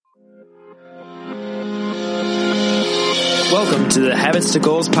Welcome to the Habits to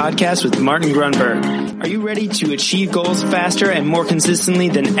Goals podcast with Martin Grunberg. Are you ready to achieve goals faster and more consistently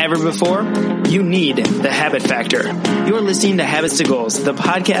than ever before? You need the Habit Factor. You're listening to Habits to Goals, the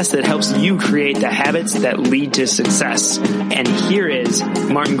podcast that helps you create the habits that lead to success. And here is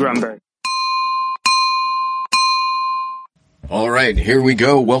Martin Grunberg. All right, here we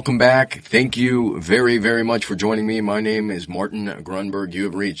go. Welcome back. Thank you very, very much for joining me. My name is Martin Grunberg. You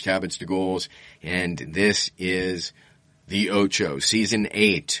have reached Habits to Goals, and this is the Ocho, Season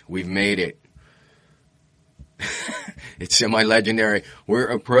 8. We've made it. It's semi-legendary. We're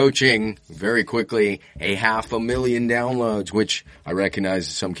approaching very quickly 500,000 downloads, which I recognize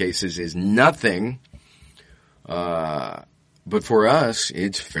in some cases is nothing. But for us,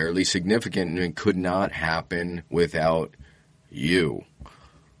 it's fairly significant, and it could not happen without you.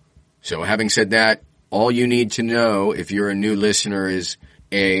 So having said that, all you need to know if you're a new listener is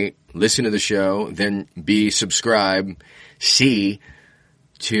A, listen to the show, then B, subscribe, C,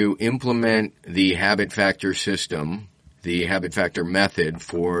 to implement the Habit Factor system, the Habit Factor method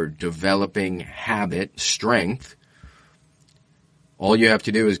for developing habit strength. All you have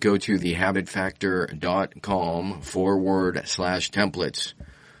to do is go to thehabitfactor.com/templates.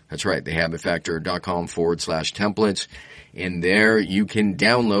 That's right, thehabitfactor.com/templates. And there you can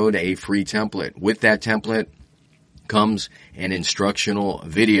download a free template. With that template comes an instructional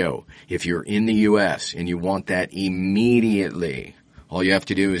video. If you're in the U.S. and you want that immediately, all you have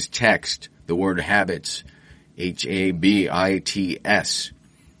to do is text the word habits, HABITS,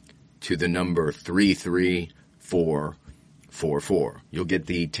 to the number 33444. You'll get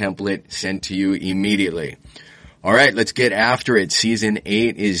the template sent to you immediately. All right, let's get after it. Season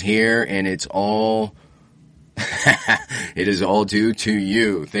 8 is here, and it's all it is all due to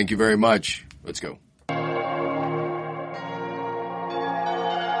you. Thank you very much. Let's go.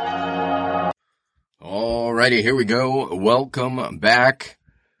 Alrighty, here we go. Welcome back.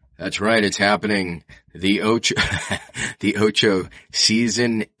 That's right, it's happening. The Ocho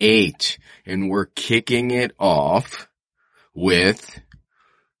Season 8. And we're kicking it off with,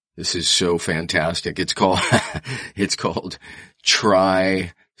 this is so fantastic. It's called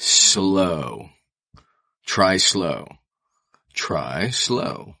Try Slow. Try slow. Try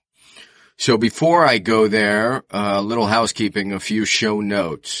slow. So before I go there, a little housekeeping, a few show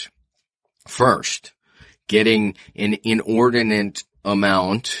notes. First, getting an inordinate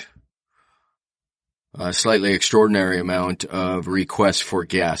amount, a slightly extraordinary amount of requests for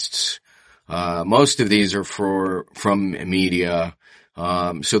guests. Most of these are from media.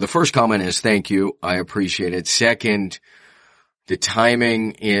 So the first comment is thank you. I appreciate it. Second, the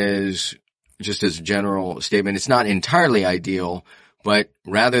timing is, just as a general statement, it's not entirely ideal, but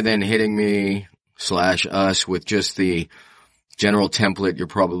rather than hitting me / us with just the general template you're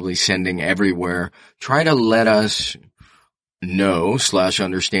probably sending everywhere, try to let us know /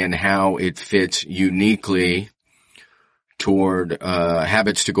 understand how it fits uniquely toward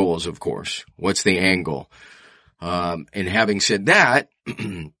habits to goals, of course. What's the angle? And having said that,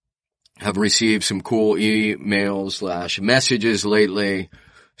 have received some cool emails / messages lately.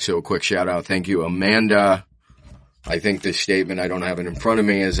 So a quick shout out. Thank you, Amanda. I think this statement, I don't have it in front of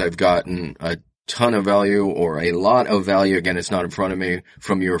me, as I've gotten a ton of value, or a lot of value. Again, it's not in front of me,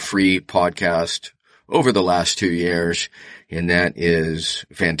 from your free podcast over the last 2 years. And that is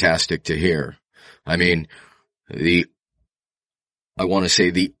fantastic to hear. I mean, I want to say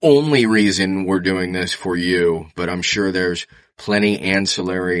the only reason we're doing this for you, but I'm sure there's plenty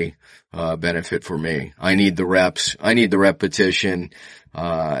ancillary benefit for me. I need the reps. I need the repetition.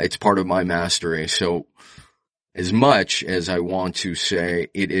 It's part of my mastery. So as much as I want to say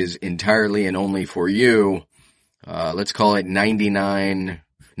it is entirely and only for you, let's call it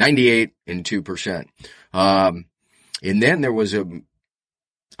 98 and 2%. And then there was I'm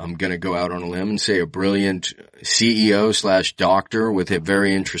going to go out on a limb and say a brilliant CEO / doctor with a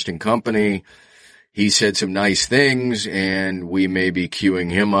very interesting company. He said some nice things, and we may be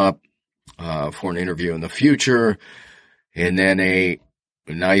queuing him up for an interview in the future. And then a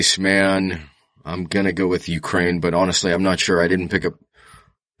nice man, I'm going to go with Ukraine, but honestly, I'm not sure. I didn't pick up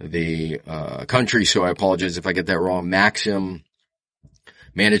the country, so I apologize if I get that wrong. Maxim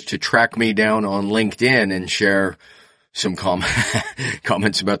managed to track me down on LinkedIn and share some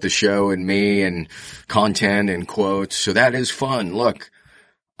comments about the show and me and content and quotes. So that is fun. Look,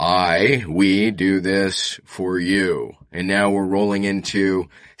 we do this for you. And now we're rolling into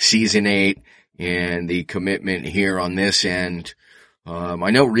Season 8 and the commitment here on this end.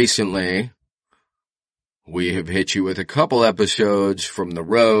 I know recently we have hit you with a couple episodes from the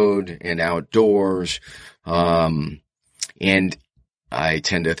road and outdoors. And I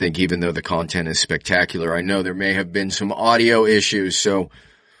tend to think even though the content is spectacular, I know there may have been some audio issues, so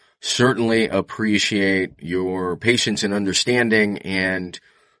certainly appreciate your patience and understanding and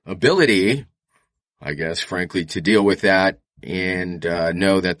ability, I guess, frankly, to deal with that and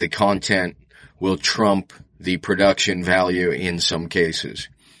know that the content will trump the production value in some cases.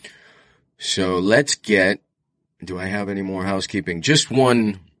 So let's get, do I have any more housekeeping? Just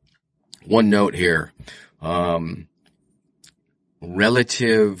one note here.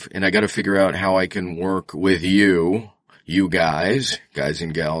 Relative, and I got to figure out how I can work with you guys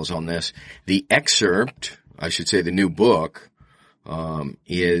and gals on this. The excerpt, I should say the new book,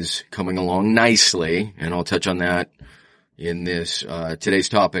 is coming along nicely, and I'll touch on that in this, today's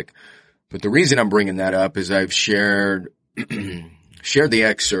topic. But the reason I'm bringing that up is I've shared the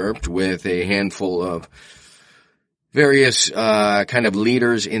excerpt with a handful of various kind of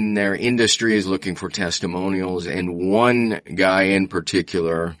leaders in their industries looking for testimonials, and one guy in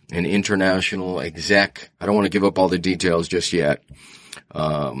particular, an international exec, I don't want to give up all the details just yet,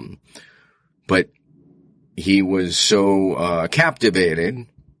 but he was so captivated,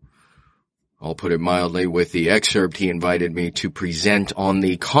 I'll put it mildly, with the excerpt, he invited me to present on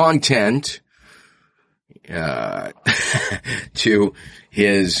the content to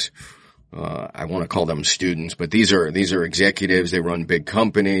his I want to call them students, but these are executives. They run big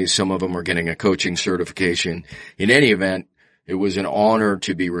companies. Some of them are getting a coaching certification. In any event, it was an honor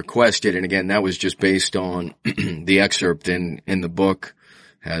to be requested. And again, that was just based on the excerpt, and the book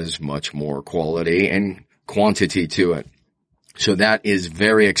has much more quality and quantity to it. So that is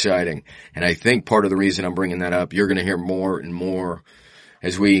very exciting. And I think part of the reason I'm bringing that up, you're going to hear more and more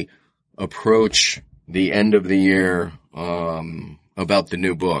as we approach the end of the year, about the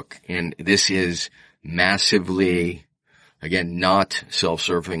new book. And this is massively, again, not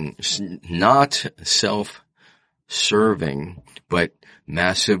self-serving, but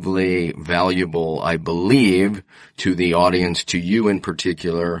massively valuable, I believe, to the audience, to you in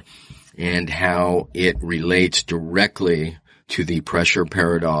particular, and how it relates directly to the pressure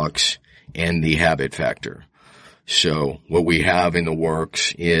paradox and the habit factor. So what we have in the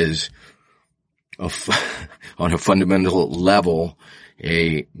works is on a fundamental level,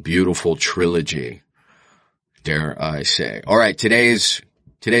 a beautiful trilogy, dare I say. All right, today's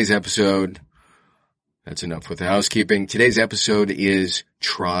episode, that's enough with the housekeeping. Today's episode is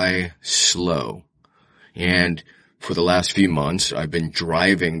Try Slow. And for the last few months, I've been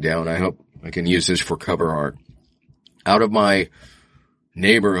driving down, I hope I can use this for cover art, out of my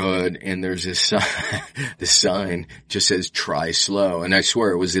neighborhood, and there's this sign, the sign just says Try Slow. And I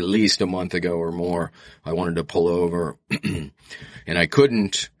swear it was at least a month ago or more. I wanted to pull over and I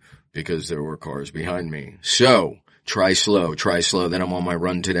couldn't because there were cars behind me. So try slow. Then I'm on my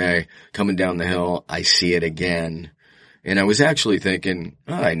run today, coming down the hill. I see it again. And I was actually thinking,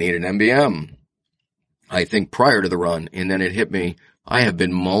 I need an MBM. I think prior to the run, and then it hit me. I have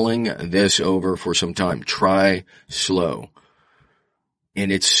been mulling this over for some time. Try slow. And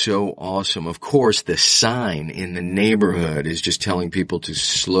it's so awesome. Of course, the sign in the neighborhood is just telling people to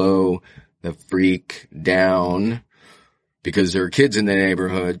slow the freak down because there are kids in the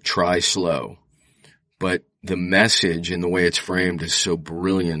neighborhood. Try slow. But the message and the way it's framed is so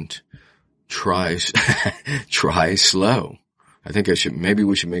brilliant. Try slow. I think maybe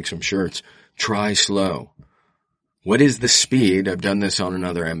we should make some shirts. Try slow. What is the speed? I've done this on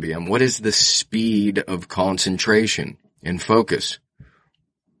another MBM. What is the speed of concentration and focus?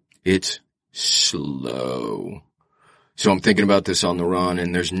 It's slow. So I'm thinking about this on the run,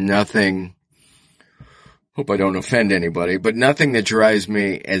 and there's nothing, hope I don't offend anybody, but nothing that drives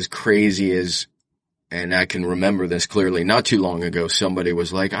me as crazy as, and I can remember this clearly, not too long ago, somebody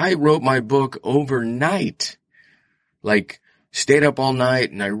was like, I wrote my book overnight. Like, stayed up all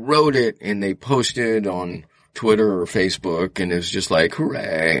night and I wrote it, and they posted on Twitter or Facebook, and it was just like,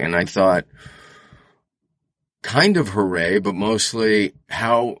 hooray. And I thought, kind of hooray, but mostly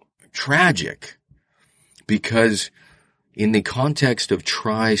how tragic, because in the context of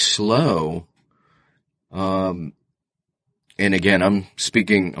try slow, and again, I'm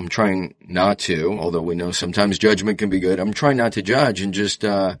trying not to, although we know sometimes judgment can be good. I'm trying not to judge, and just,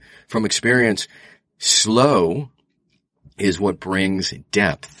 from experience, slow is what brings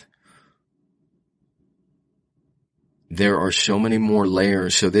depth. There are so many more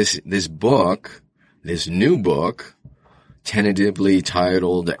layers. So this book, this new book, tentatively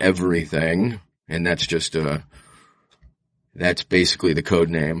titled Everything, and that's just that's basically the code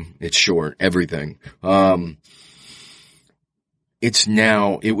name. It's short, Everything. It was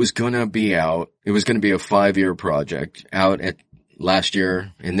gonna be a 5-year project, out at last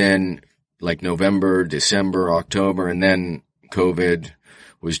year, and then like November, December, October, and then COVID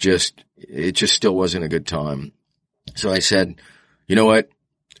it just still wasn't a good time. So I said, you know what?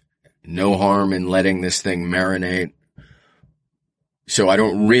 No harm in letting this thing marinate. So I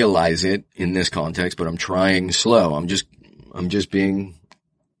don't realize it in this context, but I'm trying slow. I'm just being,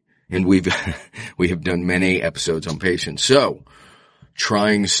 and we have done many episodes on patience. So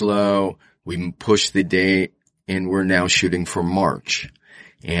trying slow, we pushed the date and we're now shooting for March.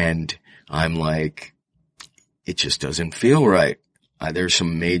 And I'm like, it just doesn't feel right. There's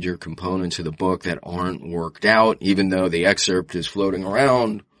some major components of the book that aren't worked out, even though the excerpt is floating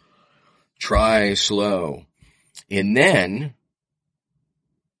around. Try slow. And then,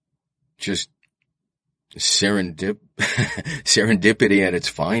 just serendipity at its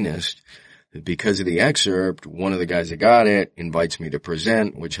finest. Because of the excerpt, one of the guys that got it invites me to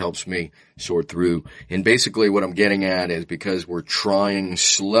present, which helps me sort through. And basically what I'm getting at is because we're trying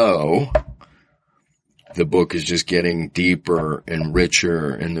slow, the book is just getting deeper and richer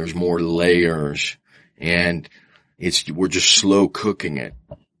and there's more layers and we're just slow cooking it.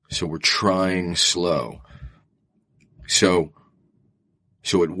 So we're trying slow. So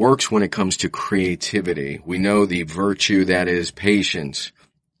it works when it comes to creativity. We know the virtue that is patience.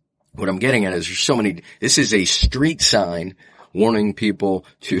 What I'm getting at is this is a street sign warning people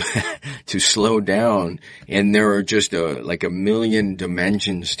to slow down, and there are just like a million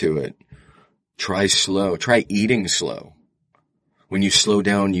dimensions to it. Try slow. Try eating slow. When you slow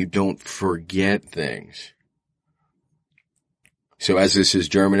down, you don't forget things. So as this is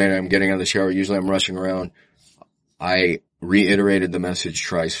germinating, I'm getting out of the shower. Usually I'm rushing around. I reiterated the message,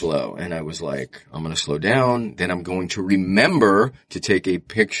 try slow. And I was like, I'm going to slow down. Then I'm going to remember to take a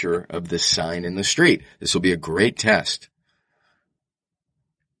picture of the sign in the street. This will be a great test.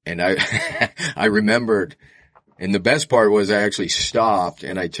 And I remembered. And the best part was I actually stopped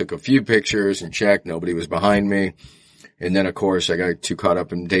and I took a few pictures and checked. Nobody was behind me. And then, of course, I got too caught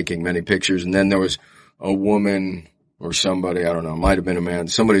up in taking many pictures. And then there was a woman or somebody, I don't know, might have been a man.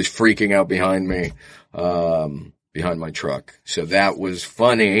 Somebody's freaking out behind me, behind my truck. So that was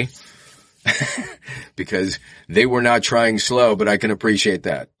funny because they were not trying slow, but I can appreciate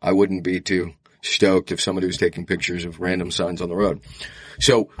that. I wouldn't be too stoked if somebody was taking pictures of random signs on the road.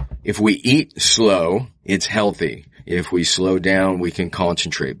 So if we eat slow, it's healthy. If we slow down, we can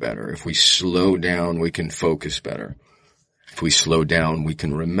concentrate better. If we slow down, we can focus better. If we slow down, we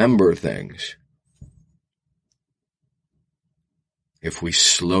can remember things. If we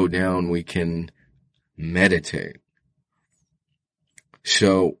slow down, we can meditate.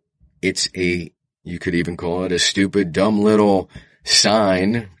 So you could even call it a stupid, dumb little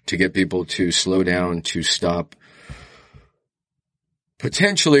sign to get people to slow down, to stop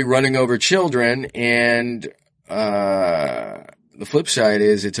potentially running over children. And the flip side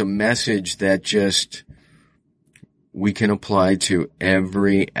is it's a message that just we can apply to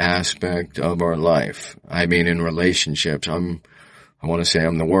every aspect of our life. I mean, in relationships, I want to say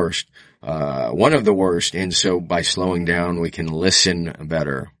I'm the worst, one of the worst. And so by slowing down, we can listen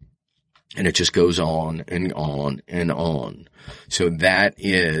better. And it just goes on and on and on. So that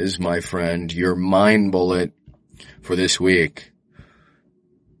is, my friend, your mind bullet for this week.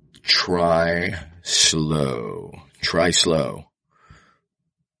 Try slow. Try slow.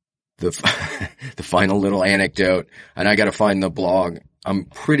 The final little anecdote, and I gotta find the blog. I'm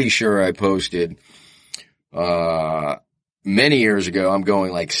pretty sure I posted, many years ago. I'm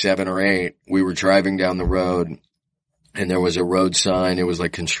going like 7 or 8. We were driving down the road and there was a road sign. It was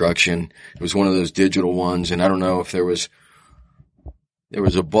like construction. It was one of those digital ones. And I don't know if there was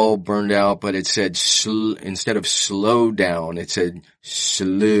a bulb burned out, but it said, instead of slow down, it said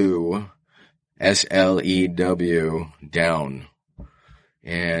slew, S-L-E-W, down.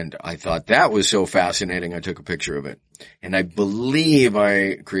 And I thought that was so fascinating. I took a picture of it. And I believe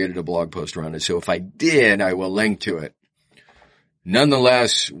I created a blog post around it. So if I did, I will link to it.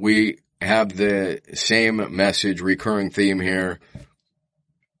 Nonetheless, we have the same message, recurring theme here.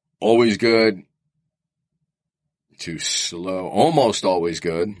 Always good to slow, almost always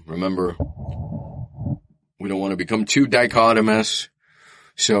good. Remember, we don't want to become too dichotomous.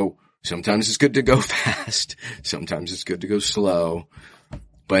 So sometimes it's good to go fast. Sometimes it's good to go slow.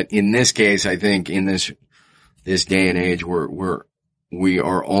 But in this case, I think in this day and age, we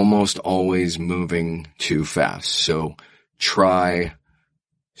are almost always moving too fast. So try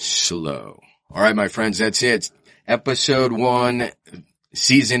slow. All right, my friends, that's it. Episode 1,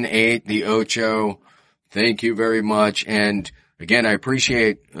 season 8, the Ocho. Thank you very much. And again, I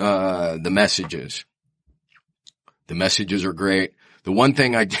appreciate the messages. The messages are great. The one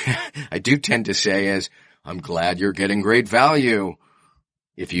thing I do tend to say is, I'm glad you're getting great value.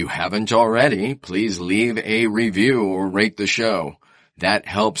 if you haven't already, please leave a review or rate the show. That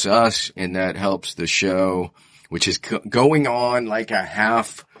helps us and that helps the show, which is going on like a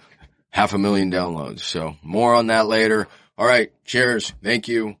half a million downloads. So more on that later. All right. Cheers. Thank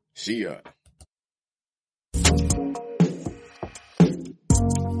you. See ya.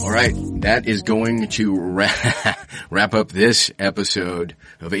 All right. That is going to wrap up this episode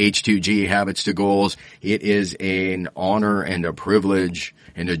of H2G Habits to Goals. It is an honor and a privilege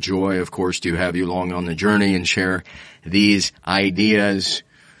and a joy, of course, to have you along on the journey and share these ideas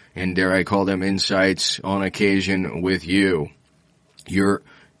and, dare I call them, insights on occasion with you. Your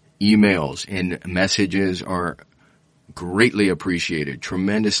emails and messages are greatly appreciated,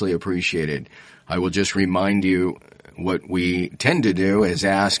 tremendously appreciated. I will just remind you, what we tend to do is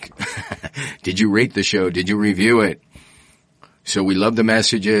ask, did you rate the show? Did you review it? So we love the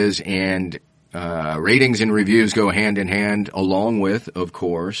messages, and ratings and reviews go hand in hand, along with, of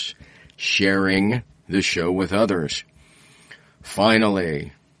course, sharing the show with others.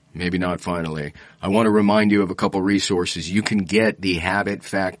 Finally, maybe not finally, I want to remind you of a couple resources. You can get the Habit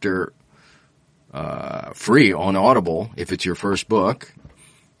Factor free on Audible if it's your first book.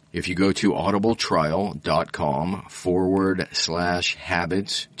 If you go to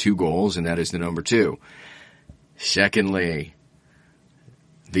audibletrial.com/habits 2 goals, and that is the number 2. Secondly,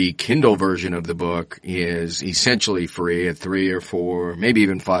 the Kindle version of the book is essentially free at $3 or $4, maybe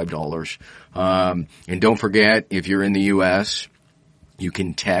even $5. And don't forget, if you're in the U.S., you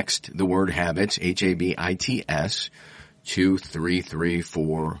can text the word habits, HABITS, to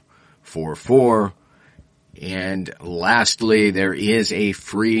 33444. And lastly, there is a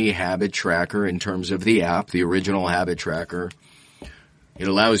free habit tracker in terms of the app, the original habit tracker. It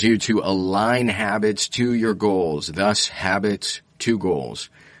allows you to align habits to your goals, thus habits to goals.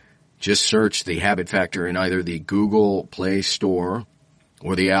 Just search the Habit Factor in either the Google Play Store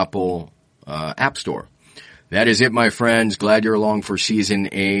or the Apple App Store. That is it, my friends. Glad you're along for Season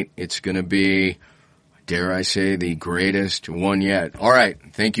 8. It's going to be, dare I say, the greatest one yet. All right.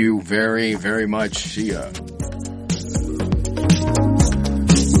 Thank you very, very much. See ya.